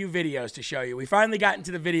have a few videos to show you. We finally got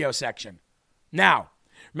into the video section. Now,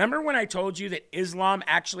 remember when I told you that Islam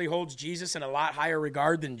actually holds Jesus in a lot higher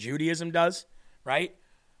regard than Judaism does, right?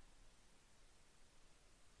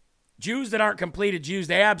 Jews that aren't completed Jews,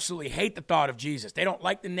 they absolutely hate the thought of Jesus. They don't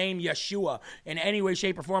like the name Yeshua in any way,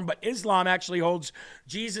 shape, or form. But Islam actually holds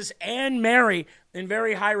Jesus and Mary in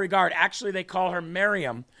very high regard. Actually, they call her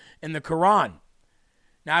Maryam in the Quran.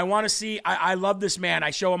 Now, I want to see. I love this man. I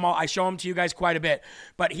show him to you guys quite a bit.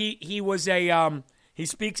 But he was he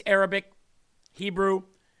speaks Arabic, Hebrew.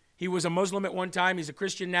 He was a Muslim at one time. He's a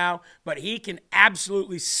Christian now. But he can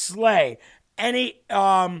absolutely slay any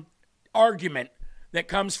argument that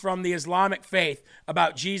comes from the Islamic faith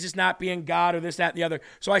about Jesus not being God or this, that, and the other.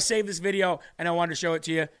 So I saved this video, and I wanted to show it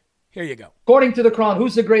to you. Here you go. According to the Quran,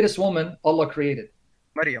 who's the greatest woman Allah created?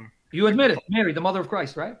 Maryam. You admit it. Mary, the mother of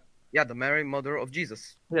Christ, right? Yeah, the Mary, mother of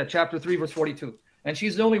Jesus. Yeah, chapter 3, verse 42. And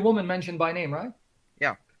she's the only woman mentioned by name, right?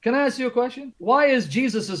 Yeah. Can I ask you a question? Why is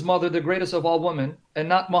Jesus' mother the greatest of all women and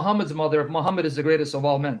not Muhammad's mother if Muhammad is the greatest of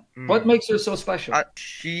all men? What makes her so special?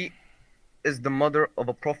 She is the mother of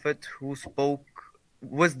a prophet who spoke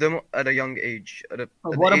wisdom at a young age.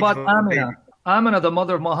 What about Amina? Amina, the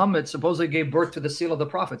mother of Muhammad, supposedly gave birth to the seal of the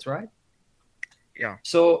prophets, right? Yeah.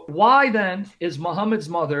 So why then is Muhammad's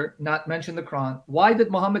mother not mentioned in the Quran? Why did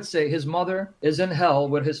Muhammad say his mother is in hell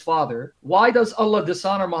with his father? Why does Allah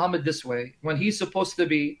dishonor Muhammad this way when he's supposed to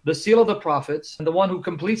be the seal of the prophets and the one who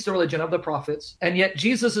completes the religion of the prophets? And yet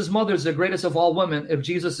Jesus' mother is the greatest of all women if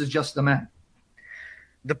Jesus is just a man.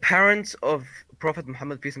 The parents of Prophet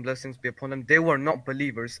Muhammad, peace and blessings be upon him, they were not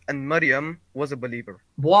believers, and Maryam was a believer.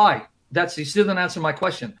 Why? You still didn't answer my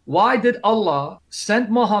question. Why did Allah send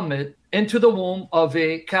Muhammad into the womb of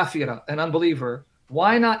a kafira, an unbeliever?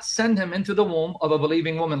 Why not send him into the womb of a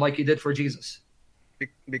believing woman like he did for Jesus?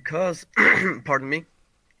 Because, pardon me,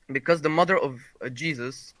 because the mother of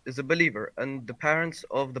Jesus is a believer, and the parents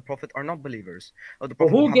of the Prophet are not believers.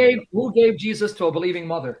 Who gave Jesus to a believing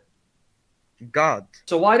mother? God.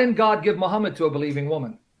 So why didn't God give Muhammad to a believing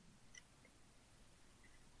woman?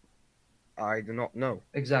 I do not know.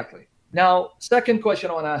 Exactly. Now, second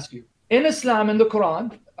question I want to ask you. In Islam, in the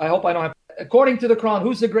Quran, I hope I don't have, according to the Quran,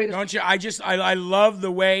 who's the greatest? Don't you? I love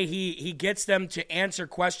the way he gets them to answer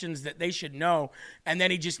questions that they should know, and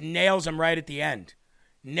then he just nails them right at the end.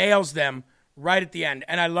 Nails them right at the end,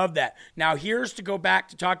 and I love that. Now, here's to go back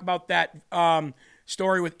to talk about that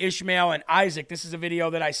story with Ishmael and Isaac. This is a video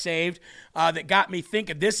that I saved that got me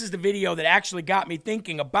thinking. This is the video that actually got me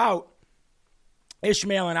thinking about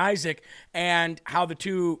Ishmael and Isaac and how the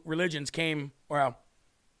two religions came, well,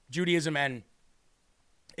 Judaism and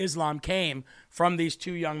Islam came from these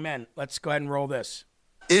two young men. Let's go ahead and roll this.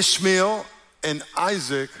 Ishmael and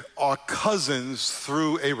Isaac are cousins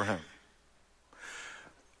through Abraham.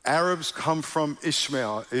 Arabs come from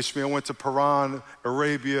Ishmael. Ishmael went to Paran,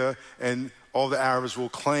 Arabia, and all the Arabs will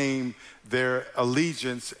claim their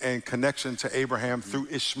allegiance and connection to Abraham through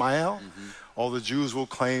Ishmael. All the Jews will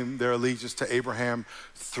claim their allegiance to Abraham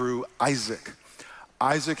through Isaac.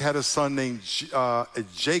 Isaac had a son named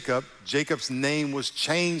Jacob. Jacob's name was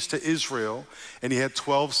changed to Israel, and he had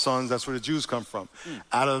 12 sons. That's where the Jews come from.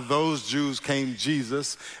 Out of those Jews came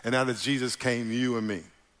Jesus, and out of Jesus came you and me.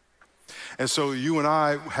 And so you and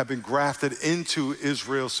I have been grafted into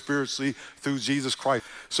Israel spiritually through Jesus Christ.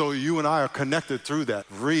 So you and I are connected through that.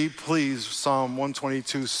 Read, please, Psalm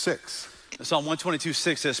 122:6. Psalm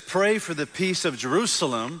 122:6 says, pray for the peace of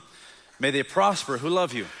Jerusalem. May they prosper who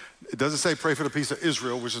love you. It doesn't say pray for the peace of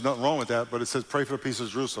Israel, which is nothing wrong with that, but it says pray for the peace of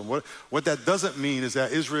Jerusalem. What that doesn't mean is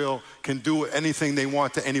that Israel can do anything they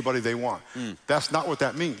want to anybody they want. That's not what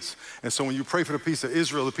that means. And so when you pray for the peace of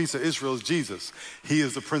Israel is Jesus. He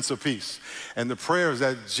is the Prince of Peace. And the prayer is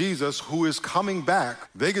that Jesus, who is coming back,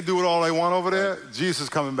 they can do it all they want over there. Jesus is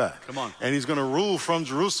coming back. Come on. And he's going to rule from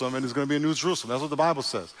Jerusalem, and there's going to be a new Jerusalem. That's what the Bible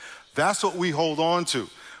says. That's what we hold on to.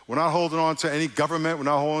 We're not holding on to any government. We're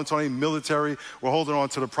not holding on to any military. We're holding on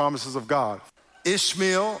to the promises of God.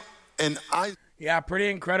 Ishmael and Isaac. Yeah, pretty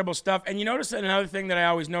incredible stuff. And you notice that another thing that I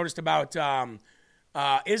always noticed about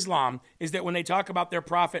Islam is that when they talk about their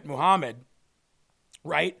prophet Muhammad,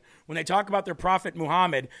 right? When they talk about their prophet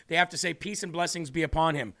Muhammad, they have to say peace and blessings be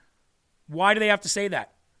upon him. Why do they have to say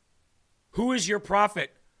that? Who is your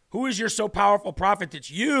prophet? Who is your so powerful prophet that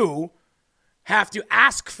you have to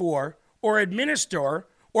ask for or administer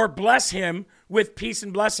or bless him with peace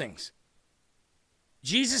and blessings?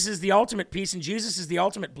 Jesus is the ultimate peace and Jesus is the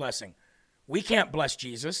ultimate blessing. We can't bless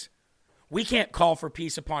Jesus. We can't call for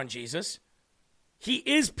peace upon Jesus. He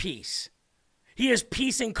is peace. He is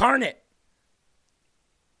peace incarnate.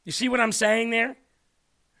 You see what I'm saying there?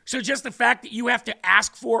 So just the fact that you have to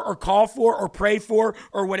ask for or call for or pray for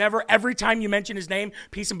or whatever, every time you mention his name,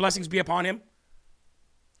 peace and blessings be upon him.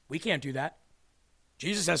 We can't do that.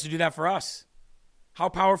 Jesus has to do that for us. How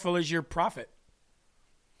powerful is your prophet?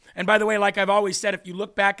 And by the way, like I've always said, if you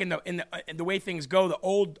look back in the way things go, the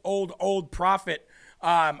old prophet,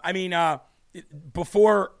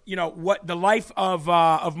 before, what the life of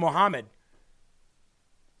Muhammad,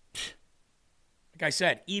 like I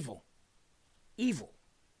said, evil.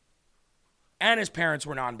 And his parents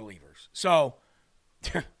were non-believers. So,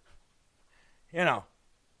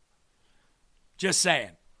 just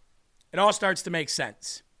saying. It all starts to make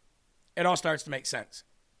sense.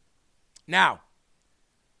 Now,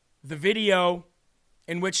 the video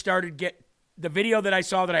the video that I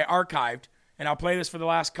saw that I archived, and I'll play this for the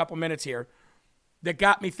last couple minutes here, that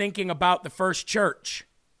got me thinking about the first church,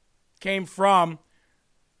 came from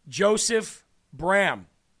Joseph Bram.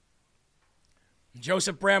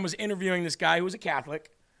 Joseph Bram was interviewing this guy who was a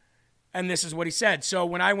Catholic, and this is what he said. So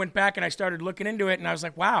when I went back and I started looking into it, and I was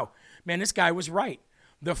like, wow, man, this guy was right.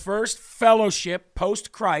 The first fellowship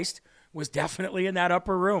post-Christ was definitely in that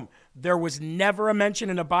upper room. There was never a mention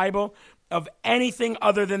in the Bible of anything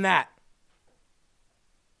other than that.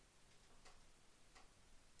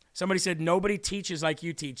 Somebody said, nobody teaches like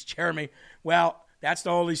you teach, Jeremy. Well, that's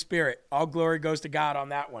the Holy Spirit. All glory goes to God on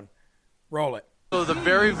that one. Roll it. So the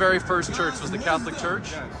very, very first church was the Catholic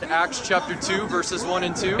Church. Acts chapter 2, verses 1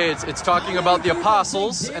 and 2. It's talking about the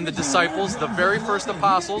apostles and the disciples, the very first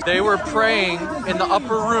apostles. They were praying in the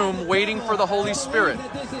upper room, waiting for the Holy Spirit.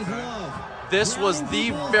 This was the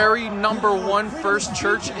very number one first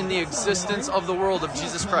church in the existence of the world of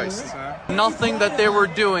Jesus Christ. Nothing that they were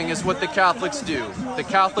doing is what the Catholics do. The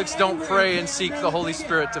Catholics don't pray and seek the Holy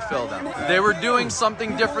Spirit to fill them. They were doing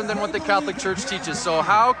something different than what the Catholic Church teaches. So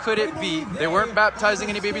how could it be? They weren't baptizing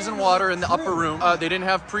any babies in water in the upper room. They didn't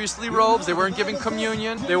have priestly robes. They weren't giving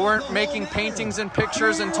communion. They weren't making paintings and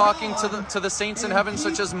pictures and talking to the saints in heaven,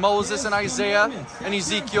 such as Moses and Isaiah and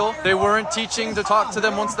Ezekiel. They weren't teaching to talk to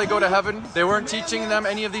them once they go to heaven. They weren't teaching them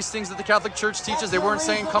any of these things that the Catholic Church teaches. They weren't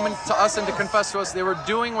saying, come to us and to confess to us. They were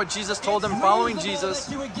doing what Jesus told them, following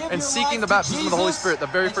Jesus and seeking the baptism of the Holy Spirit. The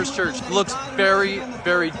very first church looks very,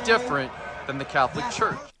 very different than the Catholic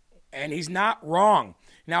Church. And he's not wrong.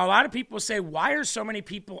 Now, a lot of people say, why are so many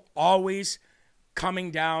people always coming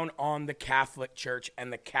down on the Catholic Church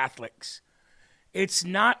and the Catholics? It's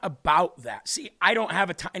not about that. See, I don't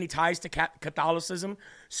have any ties to Catholicism,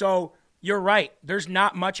 so you're right. There's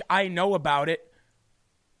not much I know about it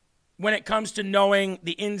when it comes to knowing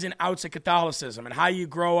the ins and outs of Catholicism and how you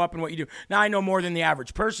grow up and what you do. Now, I know more than the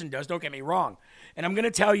average person does, don't get me wrong. And I'm going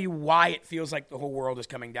to tell you why it feels like the whole world is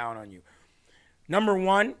coming down on you. Number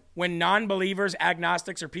one, when non-believers,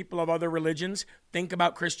 agnostics, or people of other religions think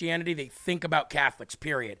about Christianity, they think about Catholics,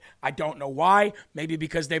 period. I don't know why. Maybe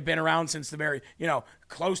because they've been around since the very,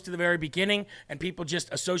 close to the very beginning, and people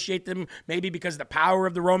just associate them, maybe because of the power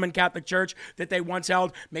of the Roman Catholic Church that they once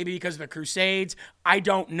held, maybe because of the Crusades. I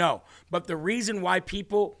don't know. But the reason why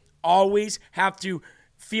people always have to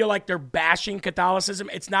feel like they're bashing Catholicism,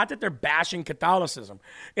 it's not that they're bashing Catholicism.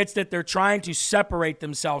 It's that they're trying to separate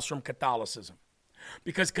themselves from Catholicism.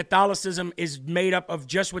 Because Catholicism is made up of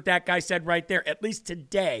just what that guy said right there, at least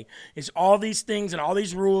today, is all these things and all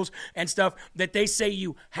these rules and stuff that they say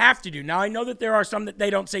you have to do. Now, I know that there are some that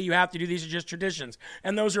they don't say you have to do. These are just traditions,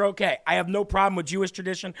 and those are okay. I have no problem with Jewish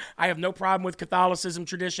tradition. I have no problem with Catholicism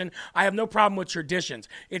tradition. I have no problem with traditions.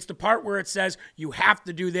 It's the part where it says you have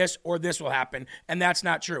to do this or this will happen, and that's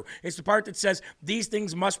not true. It's the part that says these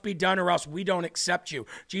things must be done or else we don't accept you.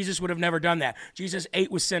 Jesus would have never done that. Jesus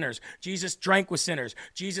ate with sinners. Jesus drank with sinners.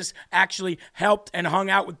 Jesus actually helped and hung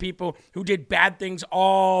out with people who did bad things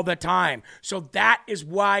all the time. So that is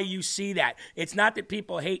why you see that. It's not that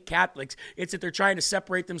people hate Catholics. It's that they're trying to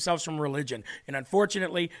separate themselves from religion. And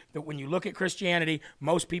unfortunately, that when you look at Christianity,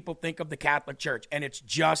 most people think of the Catholic Church, and it's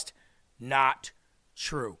just not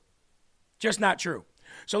true. Just not true.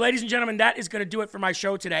 So, ladies and gentlemen, that is going to do it for my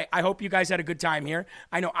show today. I hope you guys had a good time here.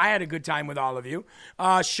 I know I had a good time with all of you.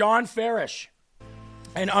 Sean Farish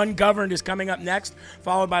and Ungoverned is coming up next,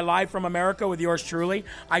 followed by Live from America with yours truly.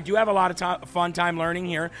 I do have a lot of fun time learning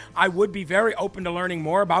here. I would be very open to learning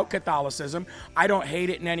more about Catholicism. I don't hate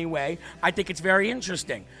it in any way. I think it's very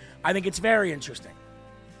interesting. I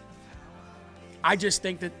just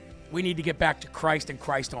think that we need to get back to Christ and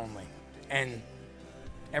Christ only. And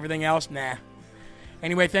everything else, nah.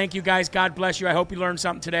 Anyway, thank you guys. God bless you. I hope you learned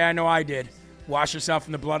something today. I know I did. Wash yourself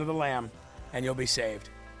in the blood of the Lamb, and you'll be saved.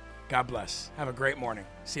 God bless. Have a great morning.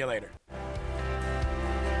 See you later.